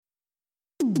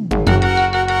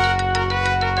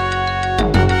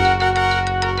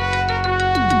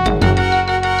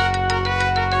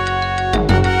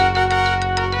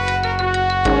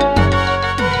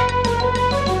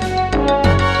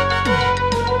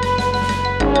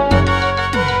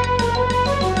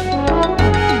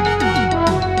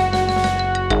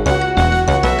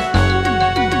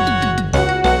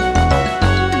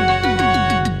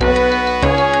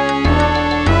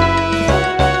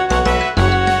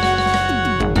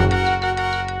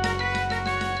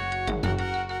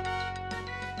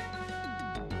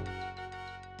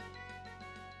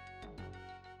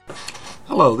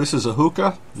Hello, this is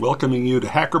Ahuka, welcoming you to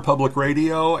Hacker Public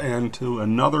Radio and to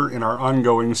another in our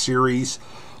ongoing series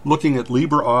looking at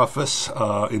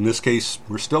LibreOffice. In this case,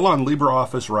 we're still on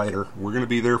LibreOffice Writer. We're going to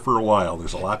be there for a while.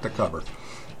 There's a lot to cover.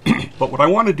 But what I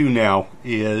want to do now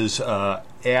is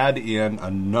add in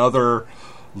another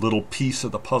little piece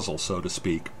of the puzzle, so to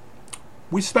speak.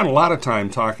 We spent a lot of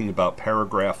time talking about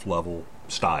paragraph level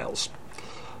styles.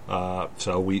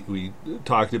 So we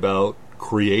talked about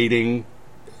creating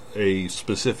a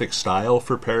specific style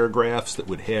for paragraphs that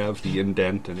would have the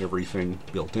indent and everything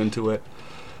built into it.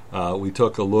 We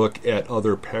took a look at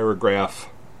other paragraph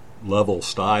level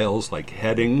styles like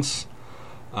headings.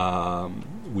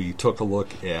 We took a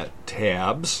look at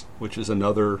tabs, which is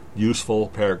another useful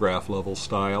paragraph level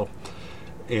style.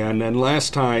 And then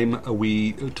last time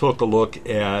we took a look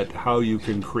at how you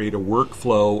can create a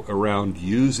workflow around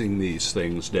using these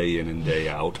things day in and day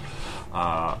out.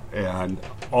 And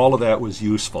all of that was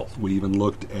useful. We even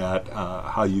looked at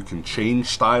how you can change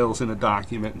styles in a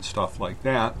document and stuff like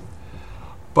that.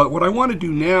 But what I want to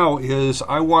do now is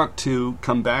I want to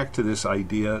come back to this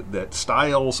idea that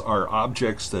styles are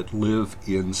objects that live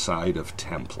inside of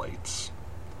templates.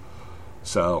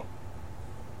 So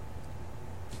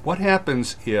what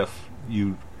happens if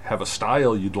you have a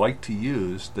style you'd like to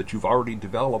use that you've already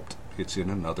developed, it's in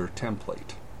another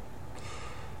template?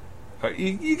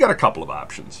 You got a couple of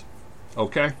options,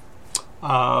 okay?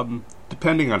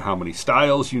 Depending on how many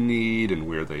styles you need and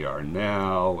where they are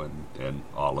now and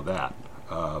all of that.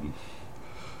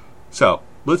 So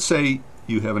let's say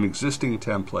you have an existing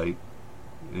template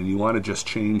and you want to just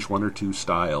change one or two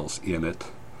styles in it.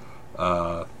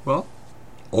 Well,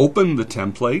 open the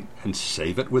template and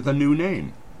save it with a new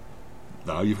name.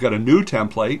 Now you've got a new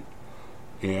template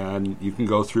and you can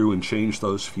go through and change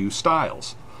those few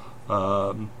styles.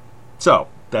 So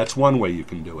that's one way you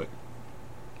can do it.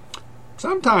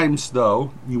 Sometimes,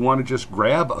 though, you want to just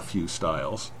grab a few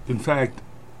styles. In fact,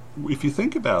 if you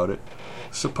think about it,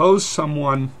 suppose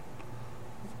someone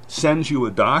sends you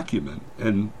a document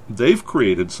and they've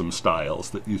created some styles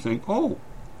that you think, oh,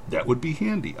 that would be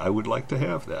handy. I would like to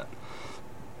have that.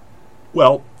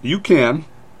 Well, you can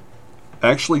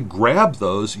actually grab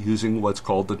those using what's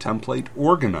called the template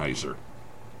organizer.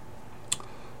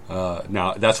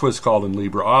 Now, that's what it's called in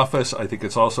LibreOffice. I think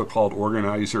it's also called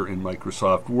Organizer in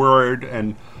Microsoft Word.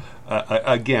 And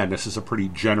again, this is a pretty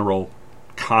general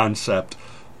concept.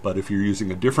 But if you're using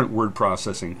a different word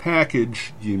processing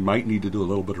package, you might need to do a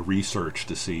little bit of research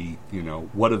to see,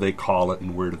 what do they call it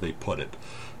and where do they put it.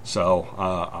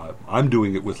 So I'm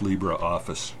doing it with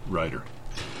LibreOffice Writer.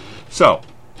 So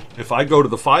if I go to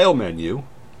the File menu,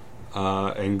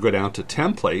 and go down to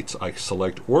Templates, I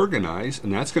select Organize,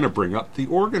 and that's going to bring up the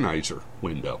Organizer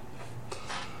window.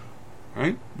 All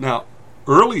right? Now,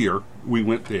 earlier we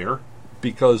went there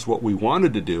because what we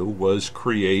wanted to do was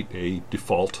create a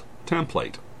default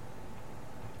template.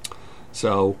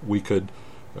 So we could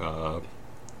go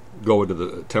into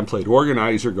the Template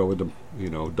Organizer, go into,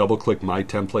 double-click My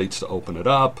Templates to open it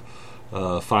up,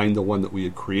 find the one that we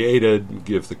had created,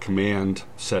 give the command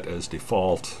Set as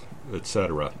Default,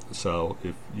 etc. So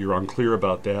if you're unclear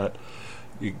about that,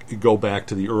 you go back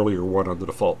to the earlier one on the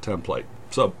default template.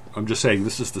 So I'm just saying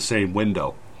this is the same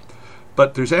window.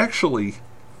 But there's actually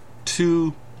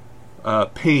two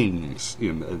panes.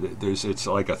 It's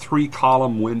like a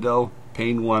 3-column window,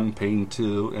 pane 1, pane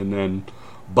 2, and then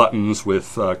buttons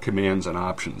with commands and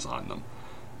options on them.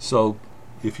 So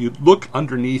if you look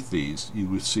underneath these, you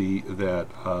will see that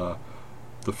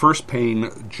the first pane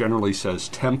generally says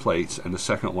templates, and the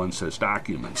second one says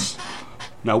documents.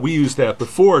 Now, we used that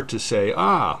before to say,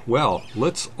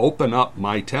 let's open up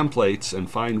my templates and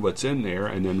find what's in there,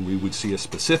 and then we would see a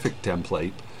specific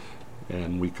template,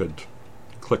 and we could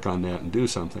click on that and do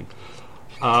something.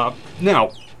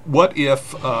 Now, what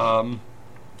if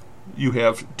you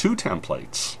have two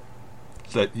templates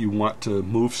that you want to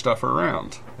move stuff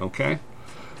around, okay?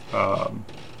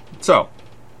 So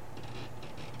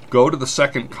go to the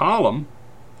second column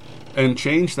and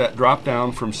change that drop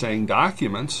down from saying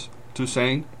documents to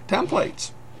saying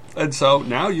templates. And so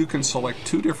now you can select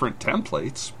two different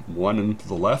templates, one in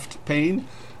the left pane,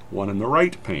 one in the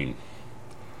right pane.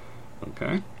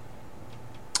 Okay?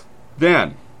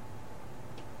 Then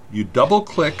you double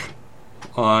click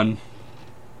on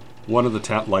one of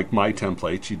the like my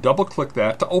templates, you double click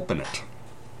that to open it.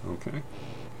 Okay?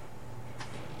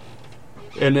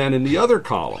 And then in the other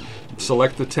column,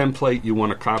 select the template you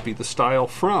want to copy the style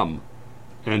from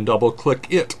and double click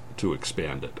it to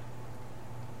expand it.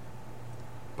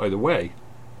 By the way,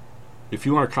 if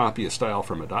you want to copy a style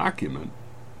from a document,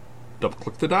 double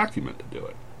click the document to do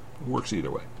it. It works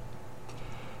either way.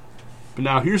 But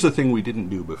now here's the thing we didn't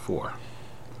do before.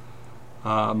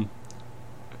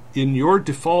 In your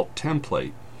default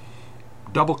template,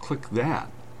 double click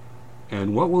that.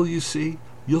 And what will you see?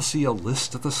 You'll see a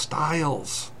list of the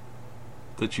styles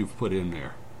that you've put in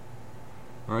there.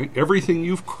 All right? Everything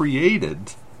you've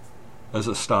created as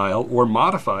a style or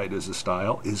modified as a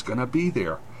style is going to be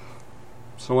there.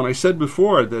 So when I said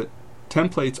before that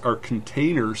templates are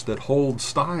containers that hold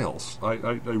styles, I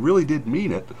really did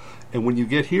mean it. And when you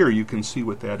get here, you can see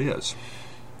what that is.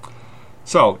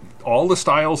 So all the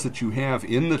styles that you have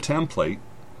in the template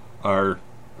are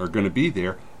going to be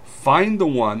there. Find the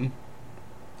one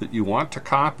that you want to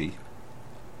copy,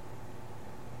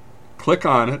 click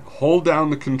on it, hold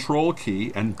down the Control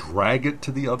key, and drag it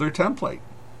to the other template.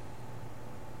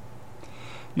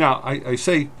 Now, I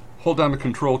say hold down the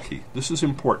Control key. This is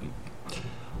important.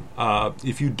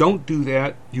 If you don't do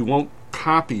that, you won't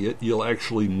copy it, you'll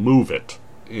actually move it.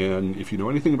 And if you know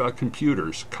anything about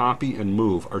computers, copy and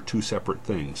move are two separate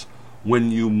things. When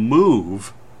you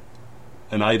move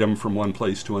an item from one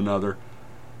place to another,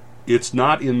 it's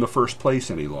not in the first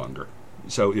place any longer.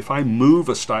 So if I move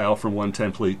a style from one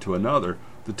template to another,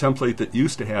 the template that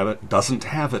used to have it doesn't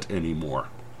have it anymore.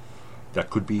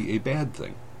 That could be a bad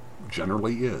thing.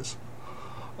 Generally is.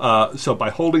 So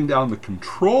by holding down the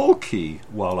Control key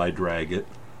while I drag it,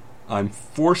 I'm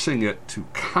forcing it to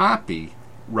copy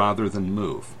rather than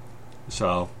move.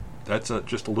 So that's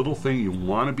just a little thing you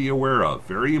want to be aware of.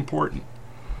 Very important.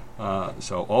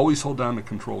 So always hold down the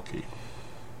Control key.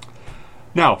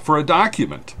 Now, for a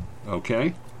document,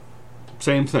 okay,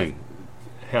 same thing.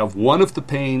 Have one of the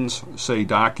panes say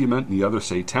document and the other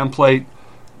say template.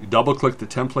 You double-click the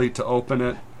template to open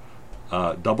it.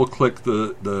 Double-click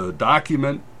the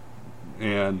document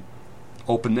and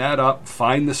open that up.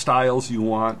 Find the styles you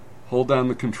want. Hold down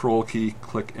the Control key,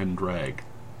 click and drag.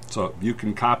 So you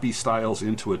can copy styles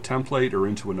into a template or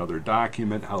into another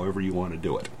document, however you want to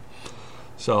do it.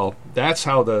 So that's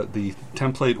how the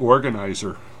template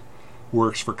organizer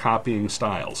works for copying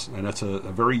styles, and that's a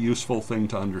very useful thing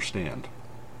to understand.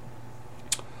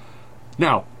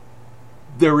 Now,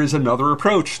 there is another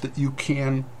approach that you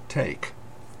can take.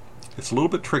 It's a little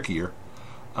bit trickier,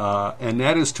 and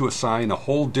that is to assign a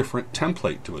whole different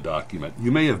template to a document.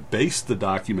 You may have based the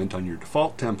document on your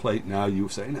default template. Now you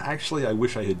say, actually, I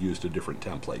wish I had used a different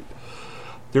template.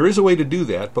 There is a way to do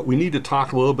that, but we need to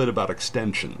talk a little bit about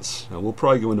extensions. Now, we'll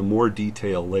probably go into more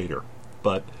detail later,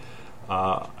 but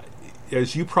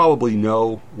as you probably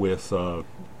know, with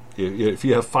if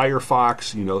you have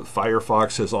Firefox, you know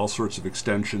Firefox has all sorts of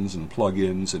extensions and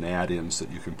plugins and add-ins that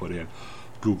you can put in.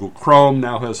 Google Chrome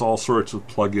now has all sorts of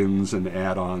plugins and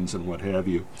add-ons and what have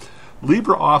you.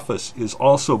 LibreOffice is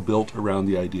also built around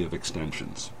the idea of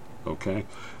extensions. Okay,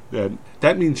 and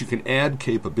that means you can add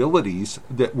capabilities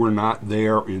that were not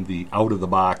there in the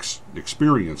out-of-the-box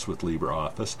experience with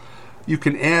LibreOffice. You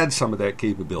can add some of that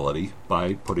capability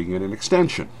by putting in an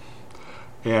extension.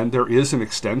 And there is an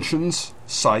extensions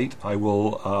site. I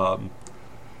will.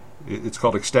 It's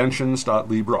called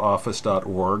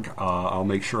extensions.libreoffice.org. I'll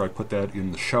make sure I put that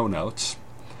in the show notes.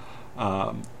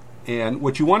 And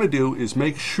what you want to do is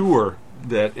make sure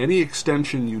that any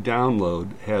extension you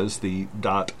download has the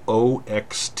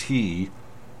 .oxt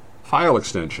file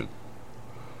extension.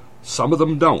 Some of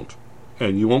them don't,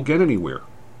 and you won't get anywhere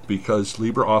because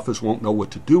LibreOffice won't know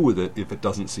what to do with it if it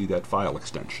doesn't see that file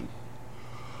extension.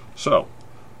 So,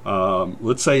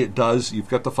 let's say it does. You've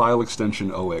got the file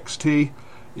extension OXT,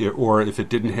 or if it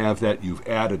didn't have that, you've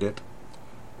added it.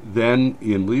 Then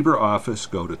in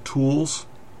LibreOffice, go to Tools,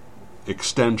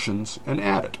 Extensions, and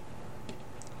add it.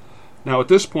 Now at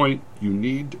this point, you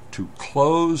need to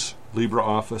close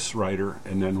LibreOffice Writer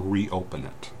and then reopen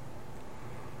it.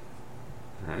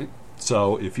 All right.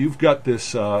 So if you've got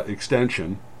this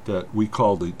extension that we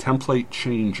call the Template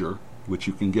Changer, which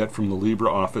you can get from the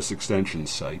LibreOffice Extensions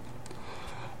site,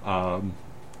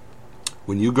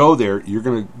 when you go there, you're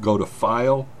going to go to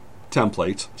File,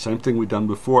 Templates, same thing we've done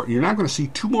before. You're now going to see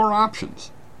two more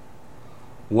options.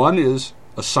 One is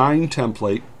Assign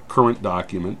Template, Current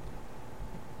Document,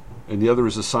 and the other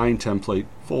is Assign Template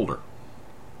Folder.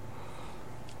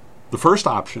 The first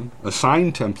option,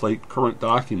 Assign Template Current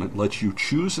Document, lets you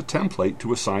choose a template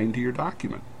to assign to your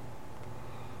document.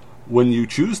 When you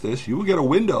choose this, you will get a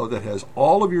window that has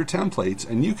all of your templates,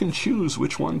 and you can choose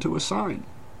which one to assign.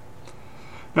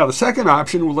 Now, the second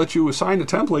option will let you assign a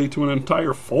template to an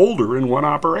entire folder in one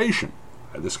operation.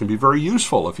 This can be very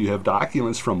useful if you have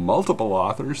documents from multiple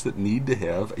authors that need to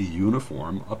have a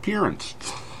uniform appearance.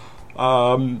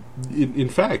 In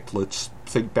fact, let's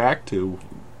think back to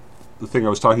the thing I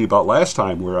was talking about last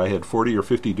time, where I had 40 or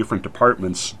 50 different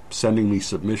departments sending me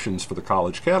submissions for the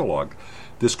college catalog.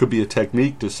 This could be a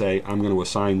technique to say, I'm going to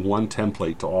assign one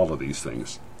template to all of these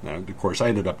things. And of course, I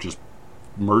ended up just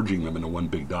merging them into one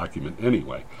big document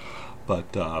anyway. But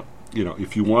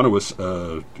if you want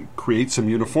to create some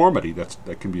uniformity,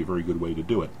 that can be a very good way to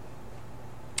do it.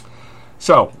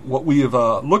 So what we have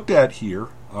looked at here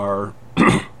are,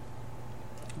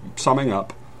 summing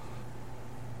up,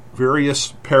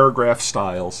 various paragraph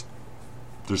styles.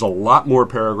 There's a lot more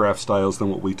paragraph styles than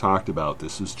what we talked about.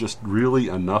 This is just really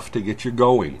enough to get you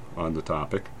going on the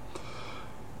topic.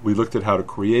 We looked at how to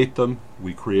create them.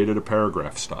 We created a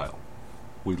paragraph style.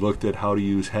 We looked at how to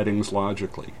use headings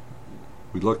logically.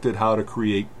 We looked at how to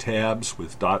create tabs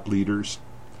with dot leaders.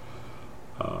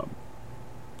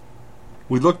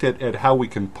 We looked at how we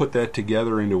can put that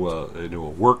together into a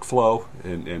workflow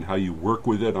and how you work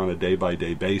with it on a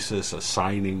day-by-day basis,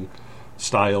 assigning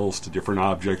styles to different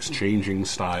objects, changing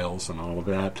styles, and all of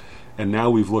that. And now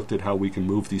we've looked at how we can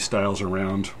move these styles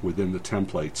around within the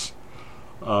templates.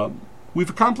 We've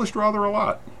accomplished rather a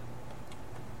lot.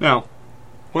 Now,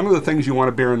 one of the things you want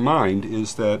to bear in mind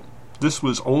is that this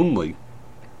was only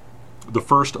the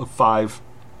first of 5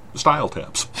 style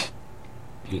tabs.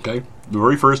 Okay? The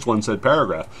very first one said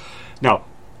paragraph. Now,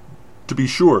 to be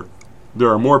sure, there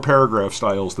are more paragraph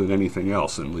styles than anything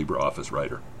else in LibreOffice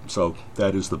Writer. So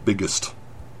that is the biggest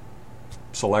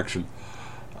selection.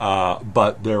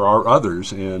 But there are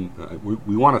others, and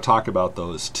we want to talk about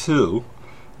those too.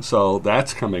 So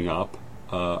that's coming up.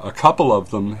 A couple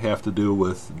of them have to do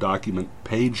with document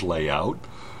page layout.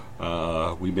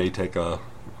 We may take I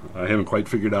haven't quite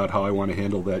figured out how I want to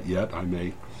handle that yet. I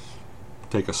may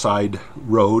take a side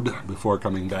road before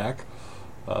coming back.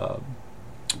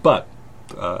 But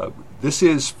this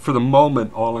is, for the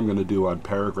moment, all I'm going to do on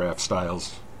paragraph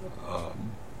styles.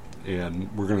 And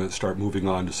we're going to start moving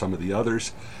on to some of the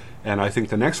others. And I think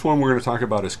the next one we're going to talk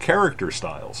about is character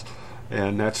styles.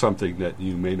 And that's something that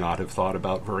you may not have thought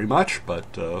about very much,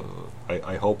 but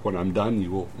I hope when I'm done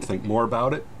you will think more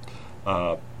about it.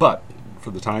 But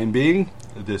for the time being,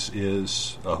 this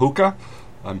is Ahuka.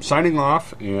 I'm signing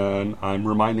off, and I'm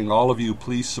reminding all of you,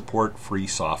 please support free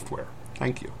software.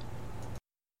 Thank you.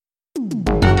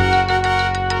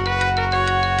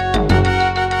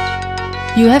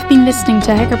 You have been listening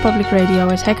to Hacker Public Radio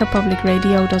at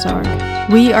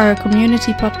hackerpublicradio.org. We are a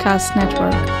community podcast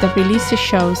network that releases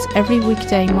shows every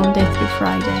weekday, Monday through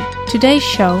Friday. Today's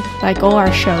show, like all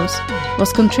our shows,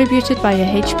 was contributed by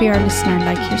a HPR listener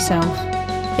like yourself.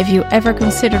 If you ever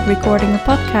considered recording a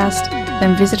podcast,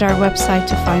 then visit our website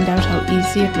to find out how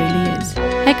easy it really is.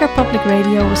 Hacker Public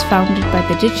Radio was founded by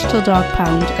the Digital Dog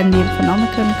Pound and the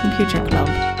Infonomicon Computer Club.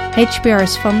 HPR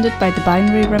is funded by the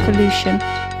Binary Revolution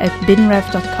at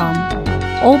binrev.com.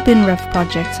 All BinRev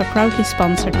projects are proudly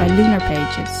sponsored by Lunar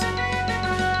Pages.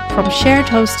 From shared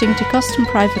hosting to custom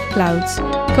private clouds,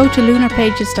 go to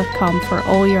lunarpages.com for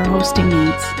all your hosting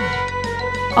needs.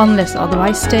 Unless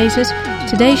otherwise stated,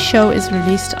 today's show is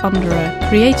released under a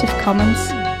Creative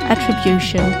Commons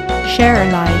Attribution Share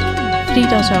Alike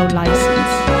 3.0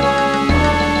 license.